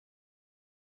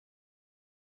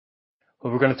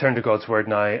Well, we're going to turn to God's Word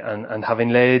now, and having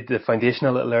laid the foundation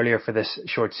a little earlier for this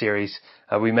short series,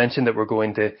 we mentioned that we're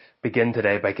going to begin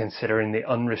today by considering the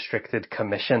Unrestricted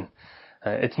Commission.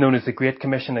 It's known as the Great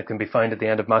Commission. It can be found at the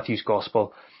end of Matthew's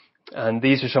Gospel, and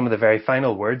these are some of the very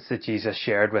final words that Jesus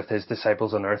shared with his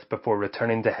disciples on earth before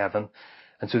returning to heaven.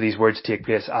 And so these words take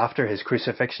place after his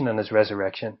crucifixion and his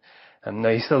resurrection.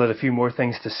 Now, he still had a few more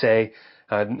things to say,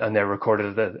 and they're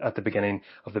recorded at the beginning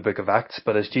of the book of Acts.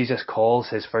 But as Jesus calls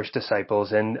his first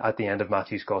disciples in at the end of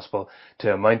Matthew's Gospel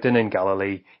to a mountain in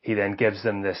Galilee, he then gives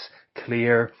them this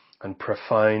clear and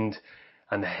profound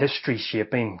and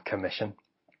history-shaping commission.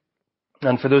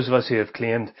 And for those of us who have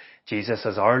claimed Jesus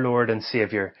as our Lord and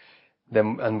Saviour,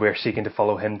 and we're seeking to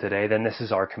follow him today, then this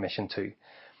is our commission too.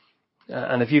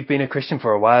 And if you've been a Christian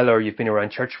for a while, or you've been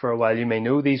around church for a while, you may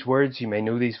know these words, you may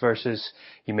know these verses,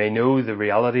 you may know the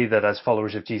reality that as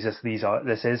followers of Jesus,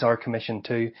 this is our commission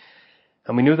too.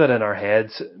 And we know that in our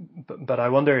heads, but I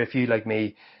wonder if you, like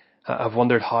me, have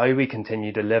wondered how we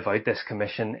continue to live out this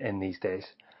commission in these days.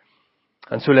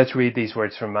 And so let's read these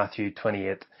words from Matthew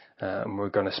 28, and we're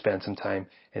going to spend some time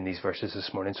in these verses this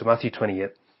morning. So Matthew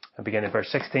 28, I'll begin at verse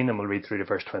 16 and we'll read through to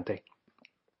verse 20.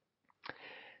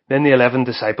 Then the 11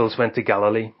 disciples went to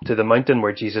Galilee, to the mountain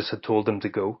where Jesus had told them to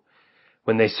go.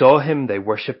 When they saw him, they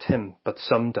worshipped him, but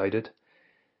some doubted.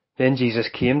 Then Jesus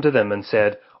came to them and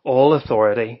said, "All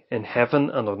authority in heaven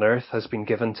and on earth has been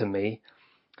given to me.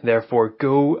 Therefore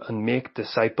go and make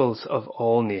disciples of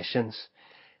all nations,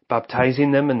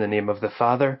 baptizing them in the name of the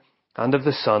Father, and of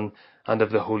the Son, and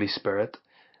of the Holy Spirit,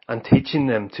 and teaching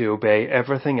them to obey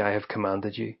everything I have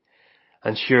commanded you.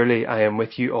 And surely I am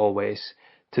with you always,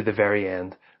 to the very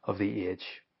end of the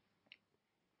age."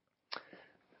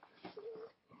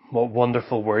 What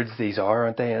wonderful words these are,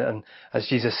 aren't they? And as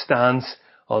Jesus stands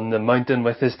on the mountain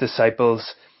with his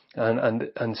disciples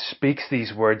and speaks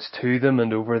these words to them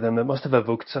and over them, it must have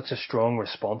evoked such a strong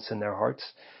response in their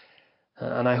hearts.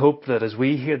 And I hope that as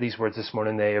we hear these words this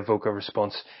morning, they evoke a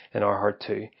response in our heart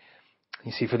too.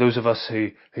 You see, for those of us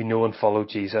who know and follow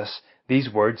Jesus,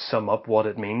 these words sum up what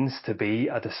it means to be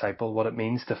a disciple, what it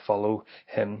means to follow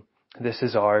him. This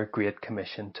is our great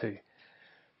commission too.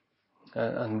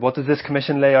 And what does this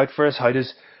commission lay out for us? How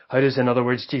does, in other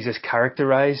words, Jesus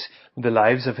characterize the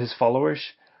lives of his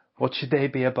followers? What should they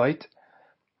be about?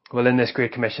 Well, in this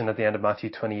great commission at the end of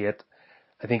Matthew 28,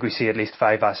 I think we see at least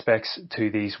 5 aspects to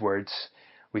these words.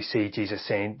 We see Jesus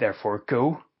saying, "Therefore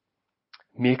go,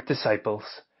 make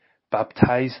disciples,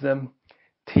 baptize them,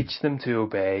 teach them to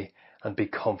obey, and be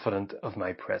confident of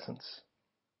my presence."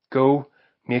 Go,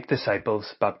 make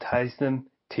disciples, baptize them,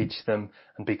 teach them,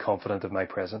 and be confident of my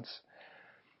presence.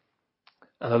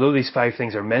 And although these 5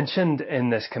 things are mentioned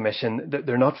in this commission,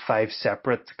 they're not 5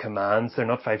 separate commands, they're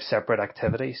not 5 separate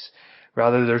activities.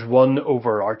 Rather, there's one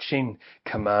overarching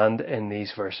command in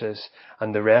these verses,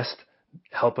 and the rest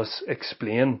help us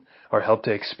explain, or help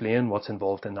to explain what's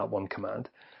involved in that one command.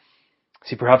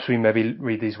 See, perhaps we maybe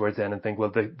read these words then and think, well,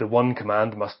 the one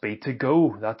command must be to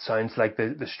go. That sounds like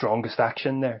the strongest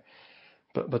action there.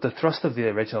 But the thrust of the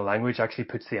original language actually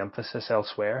puts the emphasis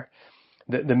elsewhere.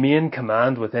 The main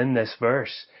command within this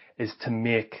verse is to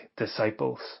make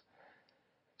disciples.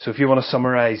 So if you want to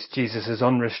summarize Jesus'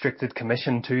 unrestricted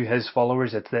commission to his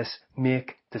followers, it's this: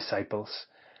 make disciples.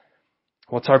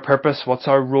 What's our purpose? What's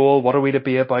our role? What are we to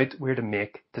be about? We're to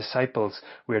make disciples.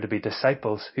 We're to be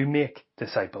disciples who make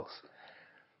disciples.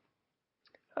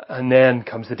 And then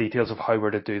comes the details of how we're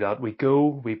to do that. We go,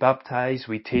 we baptize,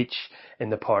 we teach in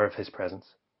the power of his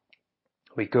presence.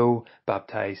 We go,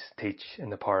 baptize, teach in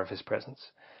the power of his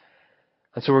presence.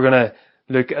 And so we're going to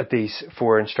look at these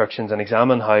 4 instructions and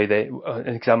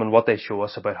examine what they show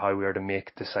us about how we are to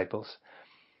make disciples.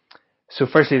 So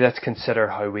firstly, let's consider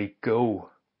how we go.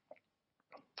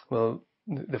 Well,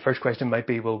 the first question might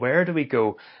be, well, where do we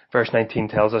go? Verse 19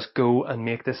 tells us, "Go and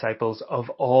make disciples of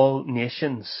all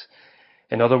nations."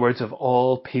 In other words, of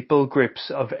all people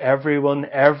groups, of everyone,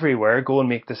 everywhere, go and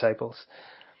make disciples.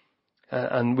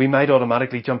 And we might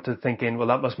automatically jump to thinking, well,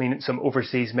 that must mean some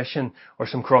overseas mission or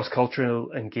some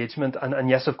cross-cultural engagement. And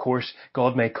yes, of course,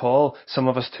 God may call some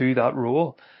of us to that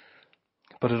role.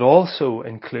 But it also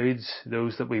includes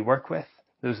those that we work with,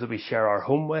 those that we share our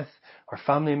home with, our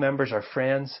family members, our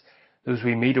friends, those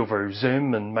we meet over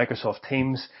Zoom and Microsoft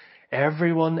Teams.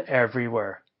 Everyone,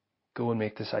 everywhere, go and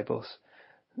make disciples.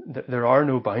 There are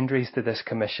no boundaries to this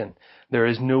commission. There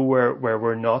is nowhere where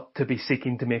we're not to be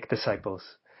seeking to make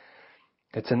disciples.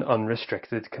 It's an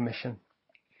unrestricted commission.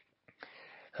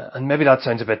 And maybe that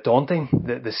sounds a bit daunting,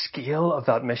 the scale of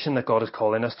that mission that God is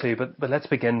calling us to, but let's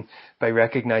begin by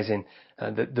recognizing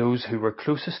that those who we're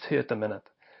closest to at the minute,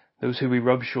 those who we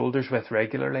rub shoulders with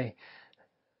regularly,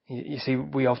 You see,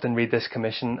 we often read this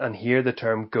commission and hear the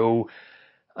term go,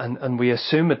 and we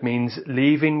assume it means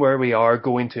leaving where we are,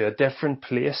 going to a different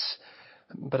place.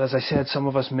 But as I said, some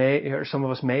of us may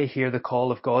hear the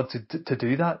call of God to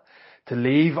do that, to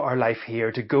leave our life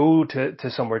here, to go to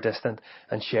somewhere distant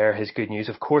and share his good news.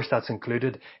 Of course, that's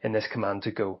included in this command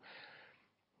to go.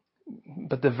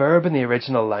 But the verb in the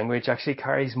original language actually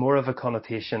carries more of a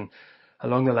connotation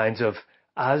along the lines of,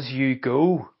 as you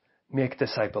go, make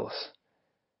disciples.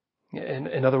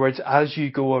 In other words, as you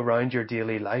go around your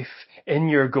daily life, in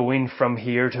your going from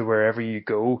here to wherever you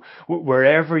go,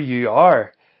 wherever you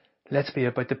are, let's be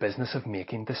about the business of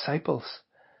making disciples.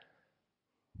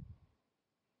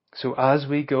 So as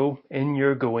we go, in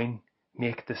your going,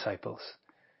 make disciples.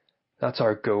 That's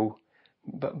our go.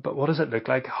 But what does it look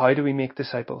like? How do we make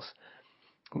disciples?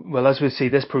 Well, as we see,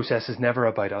 this process is never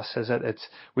about us, is it?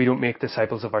 We don't make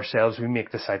disciples of ourselves, we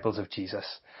make disciples of Jesus.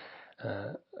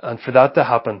 And for that to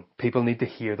happen, people need to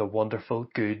hear the wonderful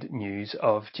good news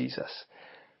of Jesus.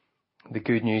 The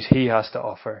good news he has to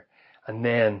offer. And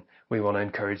then we want to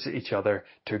encourage each other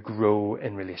to grow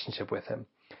in relationship with him.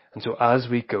 And so as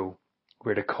we go,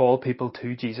 we're to call people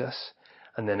to Jesus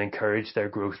and then encourage their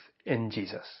growth in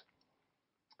Jesus.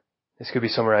 This could be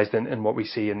summarized in what we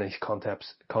see in these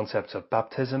concepts of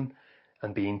baptism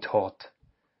and being taught.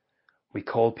 We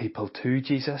call people to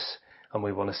Jesus and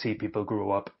we want to see people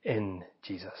grow up in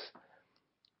Jesus.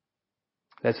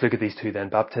 Let's look at these two then,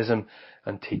 baptism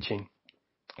and teaching.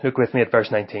 Look with me at verse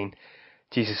 19.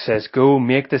 Jesus says, "Go,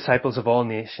 make disciples of all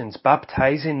nations,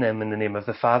 baptizing them in the name of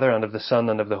the Father and of the Son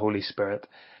and of the Holy Spirit."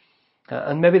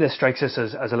 And maybe this strikes us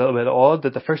as a little bit odd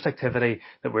that the first activity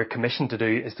that we're commissioned to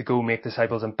do is to go make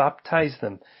disciples and baptize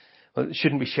them. Well,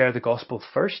 shouldn't we share the gospel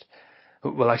first?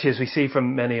 Well, actually, as we see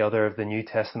from many other of the New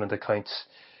Testament accounts,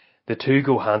 the two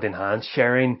go hand in hand,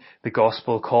 sharing the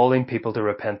gospel, calling people to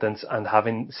repentance, and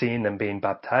seeing them being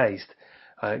baptized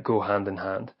go hand in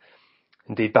hand.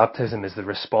 Indeed, baptism is the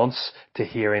response to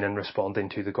hearing and responding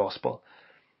to the gospel.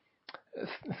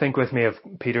 Think with me of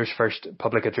Peter's first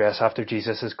public address after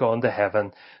Jesus has gone to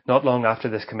heaven, not long after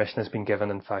this commission has been given,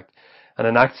 in fact. And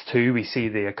in Acts 2, we see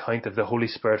the account of the Holy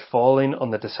Spirit falling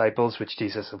on the disciples, which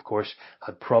Jesus, of course,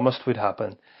 had promised would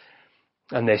happen.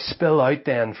 And they spill out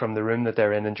then from the room that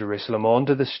they're in Jerusalem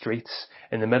onto the streets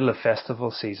in the middle of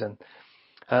festival season.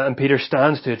 And Peter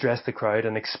stands to address the crowd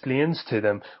and explains to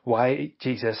them why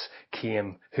Jesus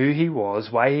came, who he was,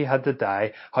 why he had to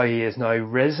die, how he is now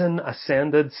risen,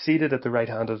 ascended, seated at the right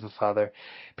hand of the Father.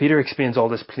 Peter explains all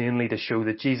this plainly to show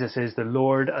that Jesus is the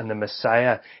Lord and the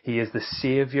Messiah. He is the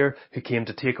Saviour who came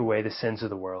to take away the sins of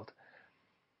the world.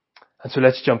 And so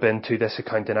let's jump into this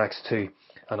account in Acts 2.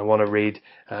 And I want to read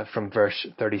from verse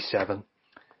 37.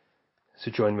 So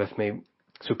join with me.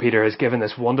 So Peter has given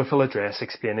this wonderful address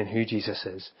explaining who Jesus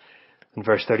is. In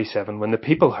verse 37, when the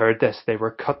people heard this, they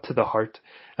were cut to the heart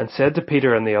and said to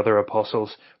Peter and the other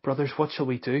apostles, "Brothers, what shall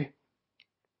we do?"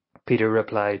 Peter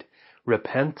replied,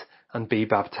 "Repent and be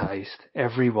baptized,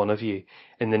 every one of you,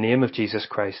 in the name of Jesus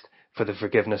Christ for the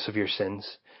forgiveness of your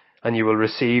sins, and you will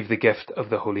receive the gift of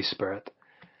the Holy Spirit."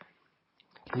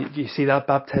 You see that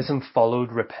baptism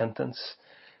followed repentance.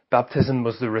 Baptism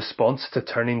was the response to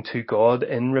turning to God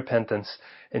in repentance,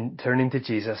 in turning to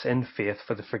Jesus in faith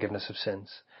for the forgiveness of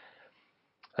sins.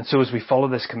 And so as we follow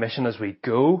this commission, as we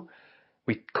go,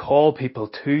 we call people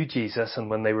to Jesus, and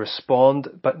when they respond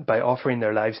by offering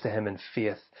their lives to him in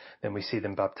faith, then we see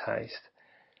them baptized.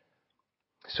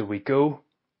 So we go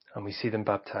and we see them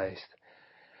baptized.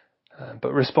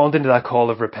 But responding to that call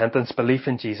of repentance, belief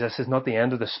in Jesus is not the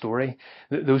end of the story.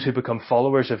 Those who become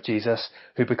followers of Jesus,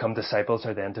 who become disciples,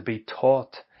 are then to be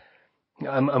taught.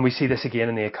 And we see this again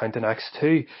in the account in Acts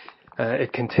 2.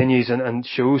 It continues and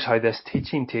shows how this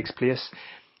teaching takes place.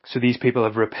 So these people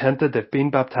have repented, they've been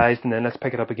baptized, and then let's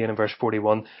pick it up again in verse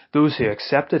 41. Those who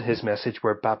accepted his message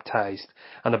were baptized,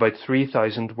 and about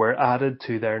 3,000 were added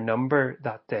to their number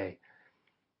that day.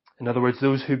 In other words,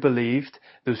 those who believed,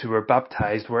 those who were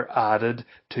baptized, were added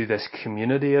to this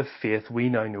community of faith. We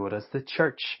now know it as the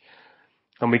church.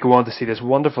 And we go on to see this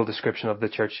wonderful description of the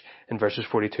church in verses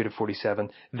 42 to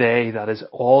 47. They, that is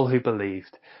all who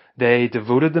believed, they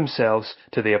devoted themselves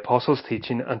to the apostles'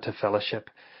 teaching and to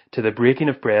fellowship, to the breaking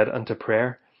of bread and to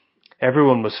prayer.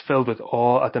 Everyone was filled with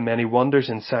awe at the many wonders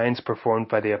and signs performed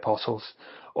by the apostles.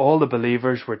 All the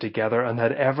believers were together and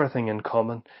had everything in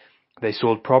common. They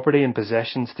sold property and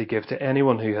possessions to give to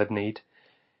anyone who had need.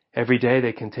 Every day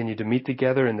they continued to meet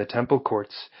together in the temple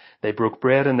courts. They broke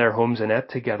bread in their homes and ate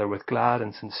together with glad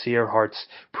and sincere hearts,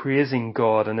 praising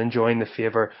God and enjoying the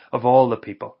favour of all the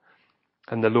people.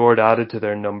 And the Lord added to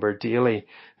their number daily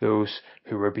those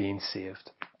who were being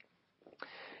saved.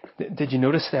 Did you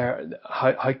notice there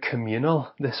how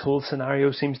communal this whole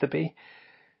scenario seems to be?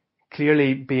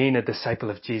 Clearly, being a disciple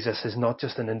of Jesus is not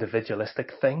just an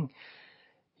individualistic thing.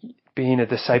 Being a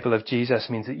disciple of Jesus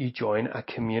means that you join a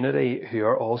community who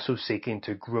are also seeking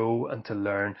to grow and to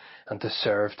learn and to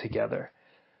serve together.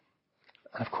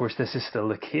 And of course, this is still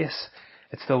the case.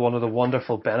 It's still one of the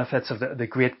wonderful benefits of the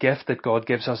great gift that God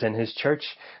gives us in His church,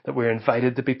 that we're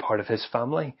invited to be part of His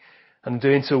family. And in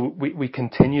doing so, we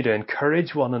continue to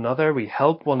encourage one another. We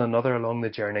help one another along the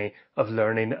journey of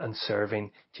learning and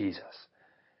serving Jesus.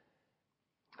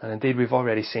 And indeed, we've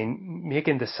already seen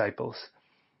making disciples.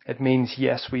 It means,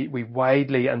 yes, we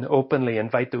widely and openly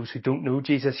invite those who don't know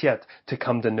Jesus yet to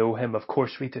come to know Him. Of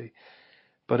course we do.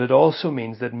 But it also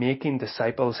means that making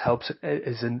disciples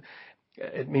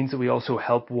it means that we also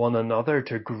help one another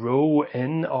to grow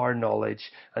in our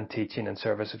knowledge and teaching and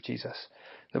service of Jesus.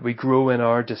 That we grow in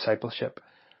our discipleship.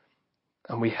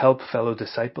 And we help fellow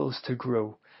disciples to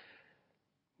grow.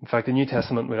 In fact, the New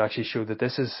Testament would actually show that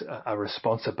this is a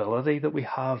responsibility that we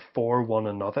have for one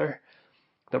another,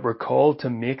 that we're called to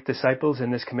make disciples in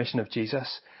this commission of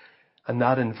Jesus, and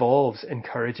that involves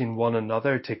encouraging one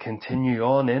another to continue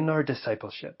on in our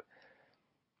discipleship.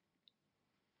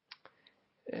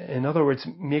 In other words,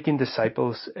 making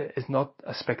disciples is not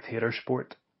a spectator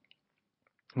sport.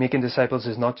 Making disciples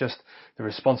is not just the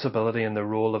responsibility and the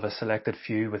role of a selected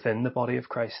few within the body of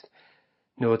Christ.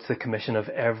 No, it's the commission of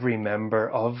every member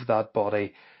of that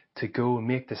body to go and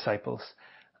make disciples.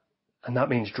 And that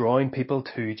means drawing people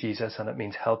to Jesus, and it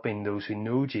means helping those who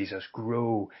know Jesus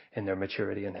grow in their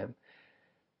maturity in Him.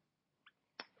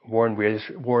 Warren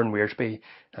Wiersbe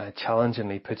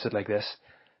challengingly puts it like this: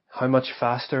 how much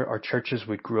faster our churches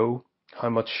would grow, how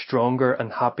much stronger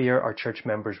and happier our church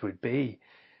members would be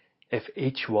if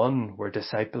each one were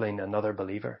discipling another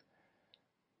believer.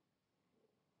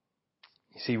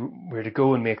 You see, we're to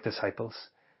go and make disciples.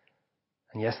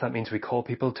 And yes, that means we call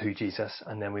people to Jesus,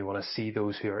 and then we want to see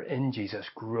those who are in Jesus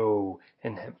grow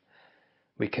in Him.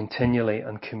 We continually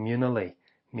and communally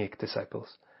make disciples.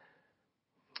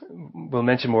 We'll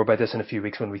mention more about this in a few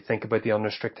weeks when we think about the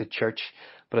unrestricted church,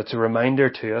 but it's a reminder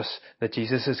to us that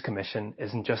Jesus' commission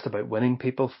isn't just about winning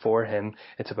people for Him,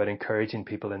 it's about encouraging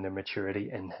people in their maturity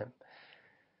in Him.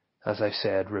 As I've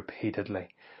said repeatedly,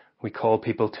 we call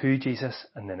people to Jesus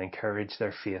and then encourage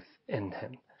their faith in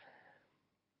Him.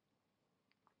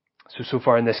 So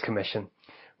far in this commission,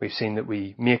 we've seen that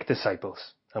we make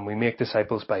disciples, and we make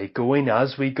disciples by going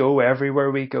as we go,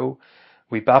 everywhere we go.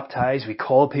 We baptize, we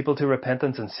call people to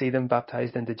repentance and see them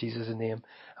baptized into Jesus' name,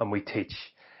 and we teach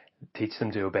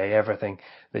them to obey everything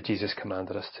that Jesus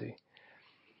commanded us to.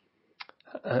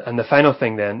 And the final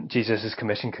thing then, Jesus'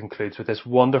 commission concludes with this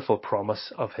wonderful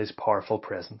promise of His powerful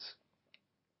presence.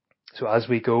 So as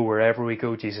we go, wherever we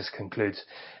go, Jesus concludes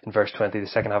in verse 20, the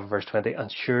second half of verse 20,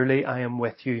 and surely I am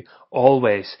with you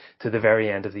always to the very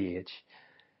end of the age.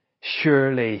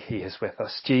 Surely He is with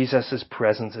us. Jesus'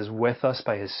 presence is with us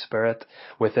by His Spirit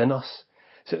within us.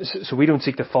 So we don't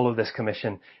seek to follow this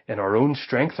commission in our own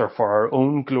strength or for our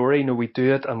own glory. No, we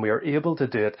do it, and we are able to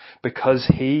do it because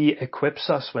He equips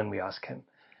us when we ask Him.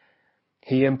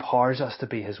 He empowers us to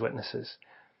be His witnesses.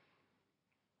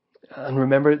 And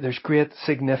remember, there's great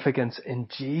significance in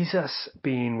Jesus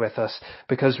being with us,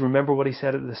 because remember what He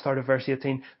said at the start of verse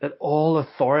 18, that all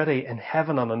authority in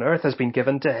heaven and on earth has been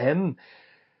given to Him.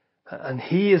 And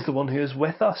He is the one who is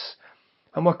with us.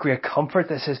 And what great comfort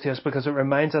this is to us, because it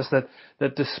reminds us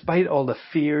that despite all the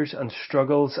fears and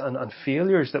struggles and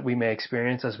failures that we may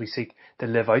experience as we seek to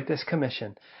live out this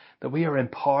commission, that we are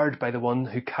empowered by the one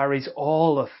who carries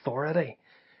all authority.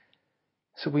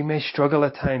 So we may struggle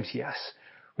at times, yes.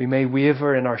 We may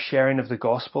waver in our sharing of the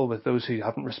gospel with those who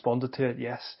haven't responded to it,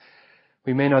 yes.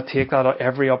 We may not take that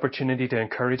every opportunity to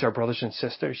encourage our brothers and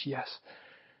sisters, yes.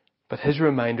 But His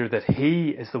reminder that He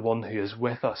is the one who is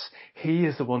with us. He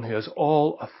is the one who has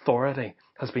all authority,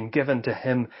 has been given to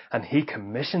Him, and He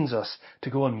commissions us to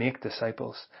go and make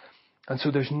disciples. And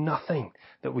so there's nothing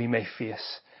that we may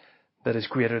face that is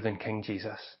greater than King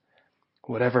Jesus.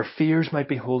 Whatever fears might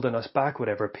be holding us back,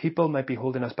 whatever people might be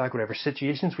holding us back, whatever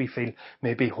situations we feel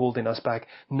may be holding us back,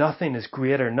 nothing is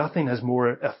greater, nothing has more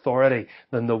authority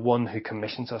than the one who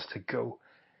commissions us to go.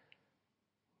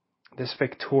 This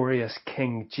victorious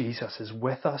King Jesus is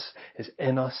with us, is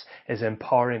in us, is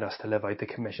empowering us to live out the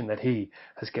commission that He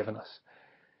has given us.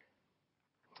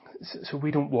 So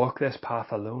we don't walk this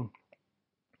path alone.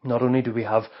 Not only do we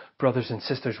have brothers and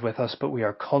sisters with us, but we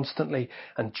are constantly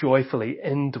and joyfully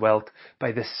indwelt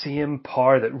by the same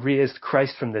power that raised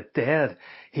Christ from the dead.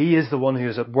 He is the one who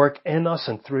is at work in us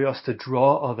and through us to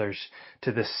draw others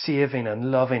to the saving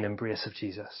and loving embrace of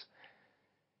Jesus.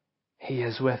 He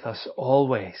is with us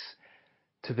always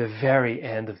to the very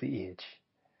end of the age.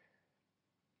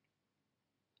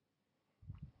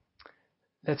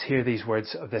 Let's hear these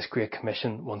words of this Great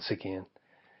Commission once again.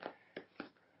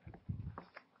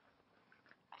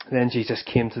 Then Jesus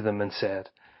came to them and said,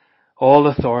 "All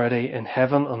authority in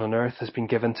heaven and on earth has been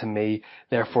given to me.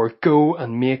 Therefore go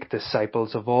and make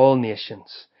disciples of all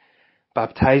nations,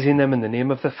 baptizing them in the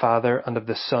name of the Father and of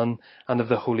the Son and of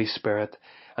the Holy Spirit,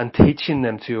 and teaching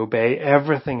them to obey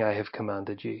everything I have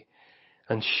commanded you.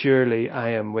 And surely I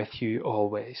am with you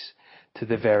always to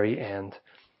the very end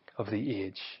of the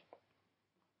age."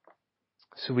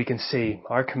 So we can see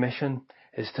our commission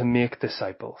is to make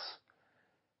disciples.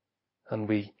 And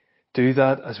we do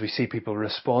that as we see people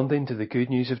responding to the good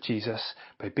news of Jesus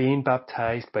by being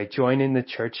baptized, by joining the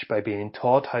church, by being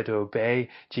taught how to obey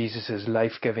Jesus'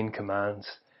 life-giving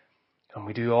commands. And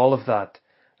we do all of that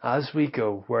as we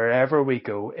go, wherever we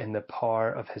go, in the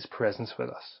power of his presence with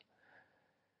us.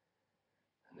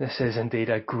 This is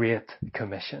indeed a great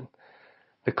commission,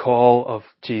 the call of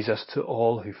Jesus to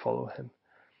all who follow him.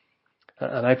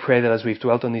 And I pray that as we've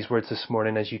dwelt on these words this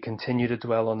morning, as you continue to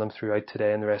dwell on them throughout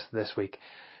today and the rest of this week,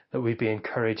 that we be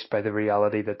encouraged by the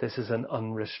reality that this is an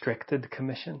unrestricted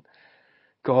commission.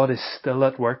 God is still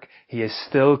at work. He is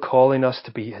still calling us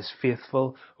to be his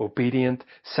faithful, obedient,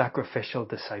 sacrificial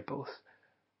disciples.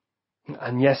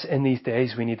 And yes, in these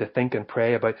days we need to think and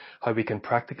pray about how we can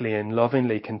practically and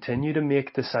lovingly continue to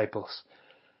make disciples.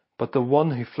 But the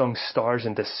one who flung stars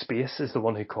into space is the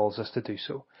one who calls us to do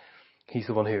so. He's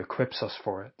the one who equips us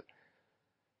for it.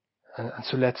 And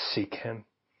so let's seek him.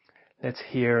 Let's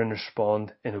hear and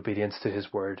respond in obedience to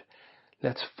his word.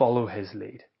 Let's follow his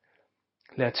lead.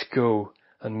 Let's go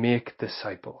and make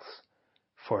disciples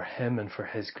for him and for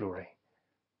his glory.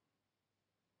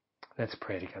 Let's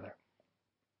pray together.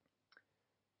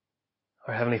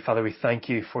 Our Heavenly Father, we thank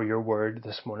you for your word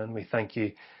this morning. We thank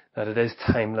you that it is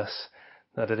timeless,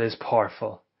 that it is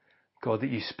powerful. God,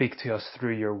 that you speak to us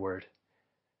through your word.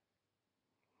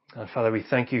 And Father, we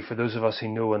thank you for those of us who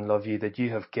know and love you, that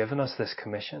you have given us this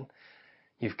commission.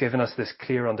 You've given us this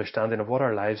clear understanding of what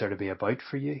our lives are to be about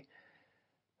for you.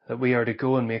 That we are to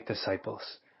go and make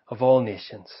disciples of all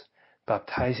nations,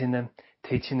 baptizing them,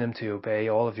 teaching them to obey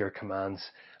all of your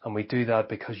commands. And we do that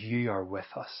because you are with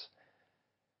us.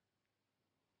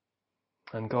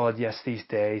 And God, yes, these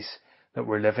days that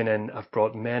we're living in have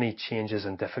brought many changes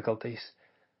and difficulties.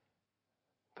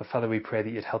 But Father, we pray that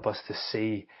you'd help us to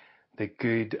see the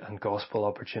good and gospel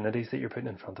opportunities that you're putting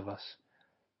in front of us.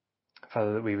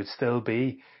 Father, that we would still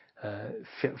be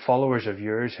followers of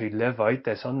yours who live out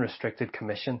this unrestricted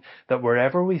commission, that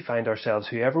wherever we find ourselves,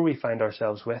 whoever we find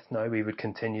ourselves with now, we would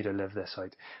continue to live this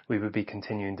out. We would be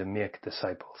continuing to make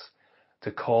disciples,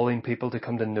 to calling people to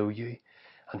come to know you.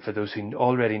 And for those who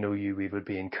already know you, we would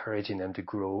be encouraging them to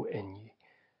grow in you.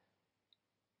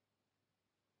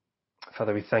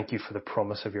 Father, we thank you for the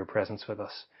promise of your presence with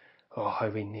us. Oh, how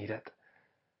we need it.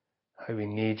 How we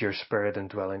need your Spirit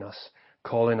indwelling us,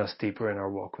 calling us deeper in our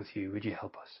walk with you. Would you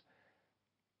help us?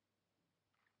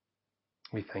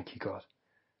 We thank you, God.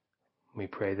 We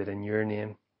pray that in your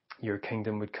name, your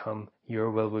kingdom would come, your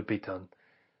will would be done.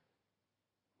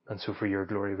 And so for your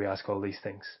glory, we ask all these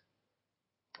things.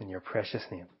 In your precious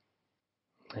name.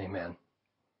 Amen.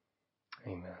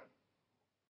 Amen.